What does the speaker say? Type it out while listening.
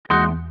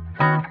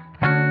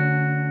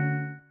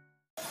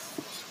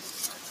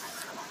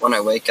When I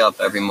wake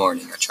up every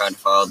morning, I try to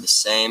follow the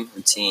same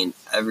routine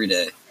every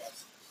day.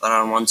 But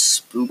on one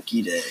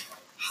spooky day,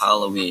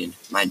 Halloween,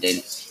 my day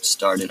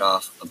started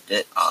off a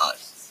bit odd.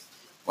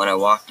 When I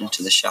walked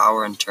into the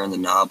shower and turned the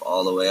knob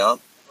all the way up,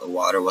 the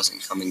water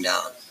wasn't coming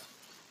down.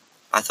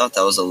 I thought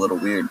that was a little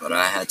weird, but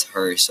I had to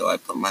hurry, so I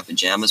put my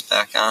pajamas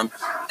back on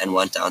and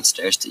went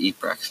downstairs to eat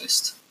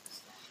breakfast.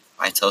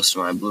 I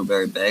toasted my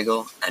blueberry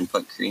bagel and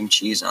put cream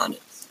cheese on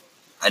it.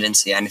 I didn't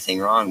see anything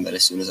wrong, but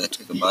as soon as I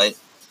took a bite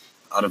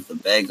out of the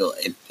bagel,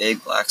 a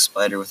big black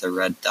spider with a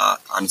red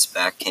dot on its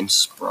back came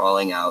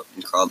sprawling out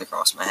and crawled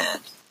across my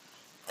hand.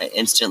 I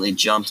instantly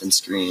jumped and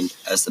screamed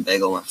as the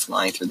bagel went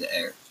flying through the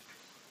air.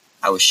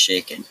 I was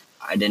shaken.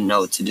 I didn't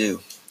know what to do,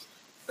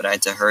 but I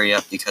had to hurry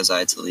up because I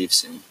had to leave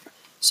soon.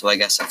 So I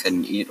guess I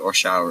couldn't eat or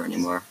shower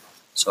anymore.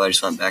 So I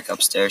just went back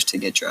upstairs to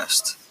get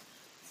dressed.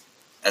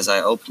 As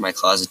I opened my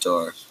closet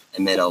door,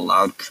 it made a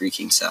loud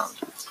creaking sound,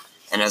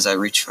 and as I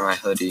reached for my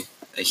hoodie,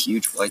 a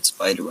huge white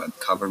spider web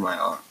covered my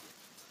arm.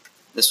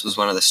 This was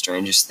one of the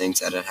strangest things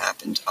that had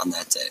happened on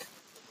that day,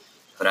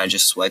 but I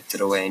just swiped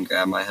it away and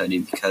grabbed my hoodie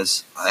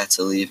because I had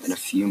to leave in a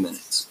few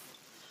minutes.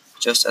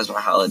 Just as my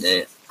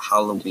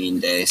Halloween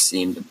day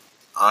seemed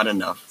odd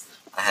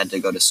enough, I had to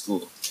go to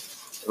school.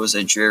 It was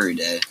a dreary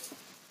day,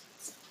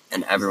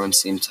 and everyone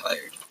seemed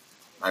tired.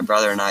 My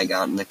brother and I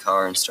got in the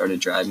car and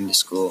started driving to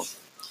school.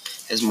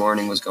 His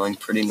morning was going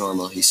pretty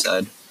normal, he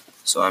said,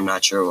 so I'm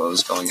not sure what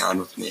was going on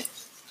with me.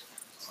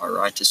 Our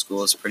ride to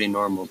school was pretty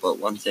normal, but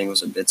one thing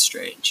was a bit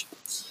strange.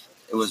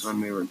 It was when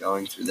we were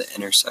going through the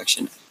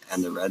intersection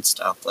and the red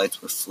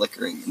stoplights were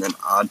flickering in an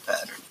odd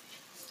pattern.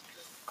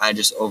 I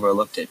just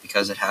overlooked it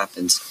because it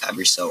happens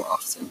every so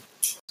often.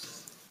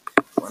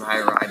 When I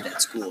arrived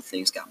at school,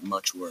 things got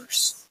much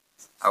worse.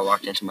 I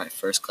walked into my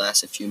first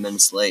class a few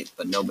minutes late,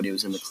 but nobody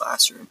was in the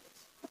classroom.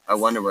 I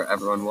wondered where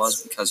everyone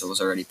was because it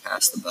was already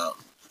past the bell.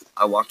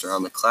 I walked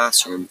around the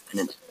classroom, and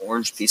an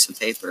orange piece of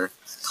paper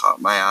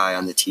caught my eye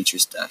on the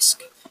teacher's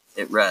desk.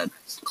 It read,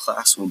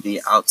 "Class will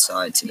be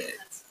outside today."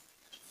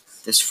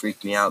 This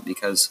freaked me out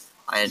because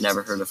I had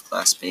never heard of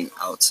class being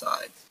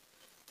outside,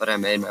 but I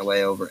made my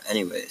way over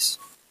anyways.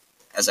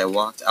 As I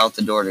walked out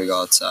the door to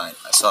go outside,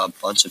 I saw a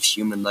bunch of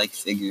human-like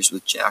figures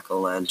with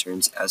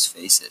jack-o'-lanterns as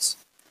faces.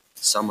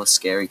 Some with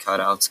scary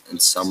cutouts,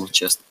 and some with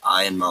just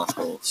eye and mouth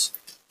holes.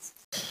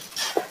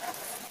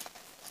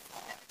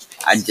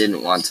 I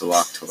didn't want to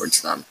walk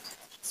towards them,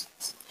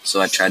 so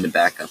I tried to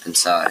back up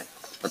inside,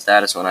 but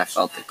that is when I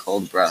felt the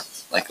cold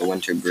breath, like a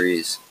winter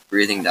breeze,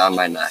 breathing down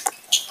my neck.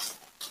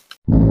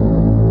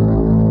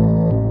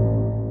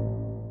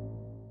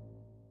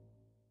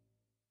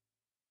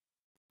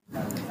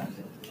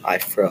 I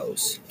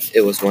froze.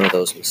 It was one of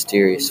those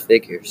mysterious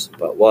figures,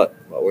 but what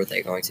were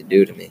they going to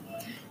do to me?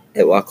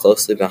 It walked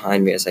closely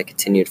behind me as I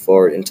continued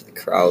forward into the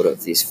crowd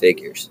of these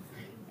figures.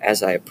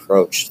 As I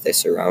approached, they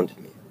surrounded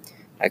me.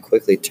 I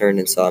quickly turned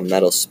and saw a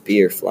metal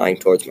spear flying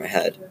towards my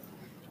head.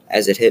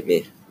 As it hit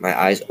me, my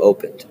eyes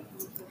opened,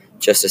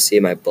 just to see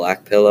my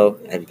black pillow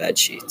and bed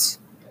sheets.